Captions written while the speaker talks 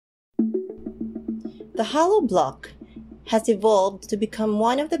The hollow block has evolved to become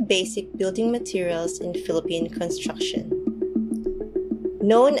one of the basic building materials in Philippine construction.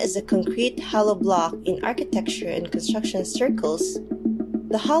 Known as the concrete hollow block in architecture and construction circles,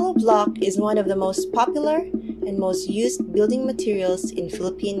 the hollow block is one of the most popular and most used building materials in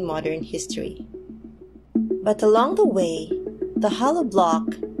Philippine modern history. But along the way, the hollow block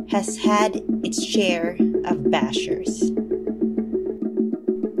has had its share of bashers.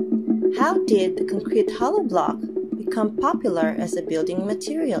 How did the concrete hollow block become popular as a building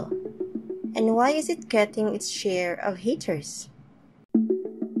material? And why is it getting its share of haters?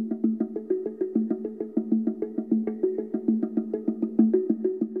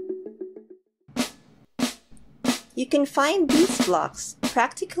 You can find these blocks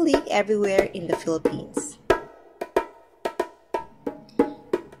practically everywhere in the Philippines.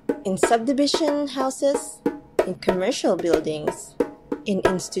 In subdivision houses, in commercial buildings, in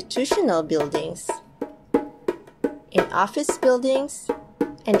institutional buildings, in office buildings,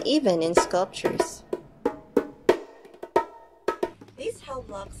 and even in sculptures. These hollow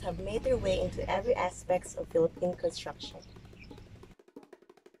blocks have made their way into every aspect of Philippine construction.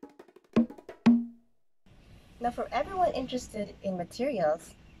 Now, for everyone interested in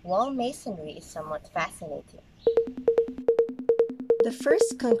materials, wall masonry is somewhat fascinating. The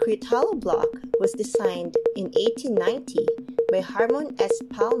first concrete hollow block was designed in 1890 by Harmon S.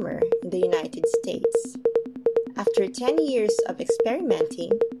 Palmer in the United States. After 10 years of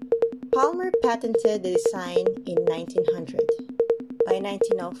experimenting, Palmer patented the design in 1900. By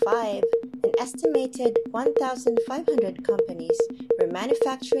 1905, an estimated 1,500 companies were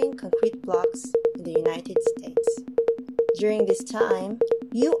manufacturing concrete blocks in the United States. During this time,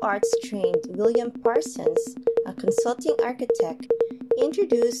 UArts trained William Parsons, a consulting architect,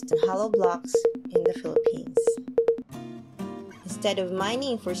 introduced the hollow blocks in the Philippines. Instead of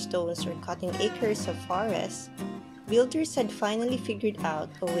mining for stones or cutting acres of forest, builders had finally figured out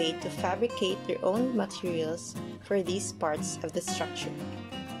a way to fabricate their own materials for these parts of the structure.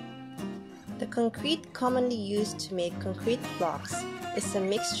 The concrete commonly used to make concrete blocks is a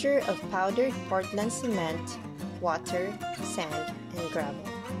mixture of powdered Portland cement, water, sand, and gravel.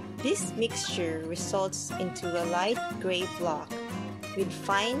 This mixture results into a light gray block with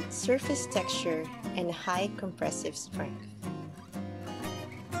fine surface texture and high compressive strength.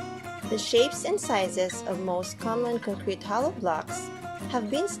 The shapes and sizes of most common concrete hollow blocks have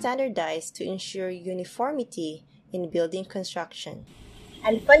been standardized to ensure uniformity in building construction.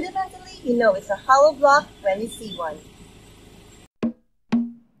 And fundamentally, you know it's a hollow block when you see one.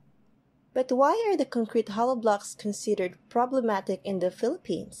 But why are the concrete hollow blocks considered problematic in the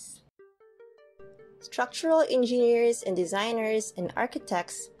Philippines? Structural engineers and designers and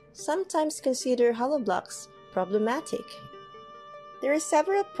architects sometimes consider hollow blocks problematic. There are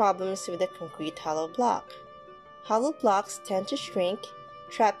several problems with the concrete hollow block. Hollow blocks tend to shrink,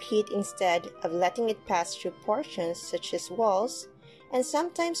 trap heat instead of letting it pass through portions such as walls, and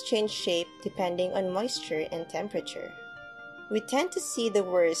sometimes change shape depending on moisture and temperature. We tend to see the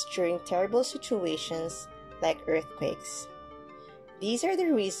worst during terrible situations like earthquakes. These are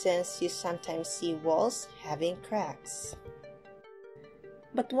the reasons you sometimes see walls having cracks.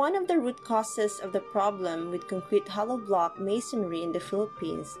 But one of the root causes of the problem with concrete hollow block masonry in the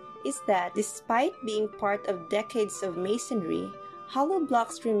Philippines is that despite being part of decades of masonry, hollow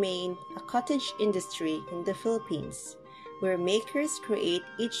blocks remain a cottage industry in the Philippines, where makers create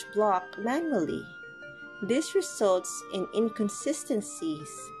each block manually. This results in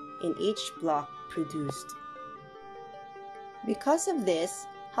inconsistencies in each block produced. Because of this,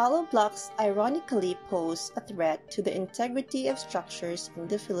 hollow blocks ironically pose a threat to the integrity of structures in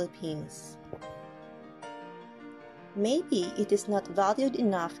the Philippines. Maybe it is not valued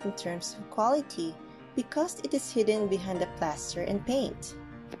enough in terms of quality because it is hidden behind the plaster and paint.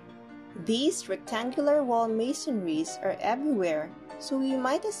 These rectangular wall masonries are everywhere, so we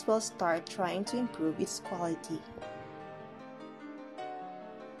might as well start trying to improve its quality.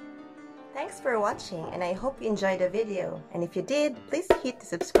 Thanks for watching, and I hope you enjoyed the video. And if you did, please hit the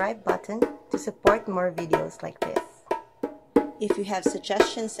subscribe button to support more videos like this. If you have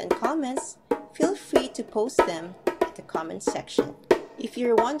suggestions and comments, feel free to post them at the comment section. If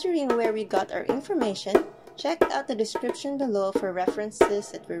you're wondering where we got our information, check out the description below for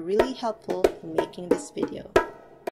references that were really helpful in making this video.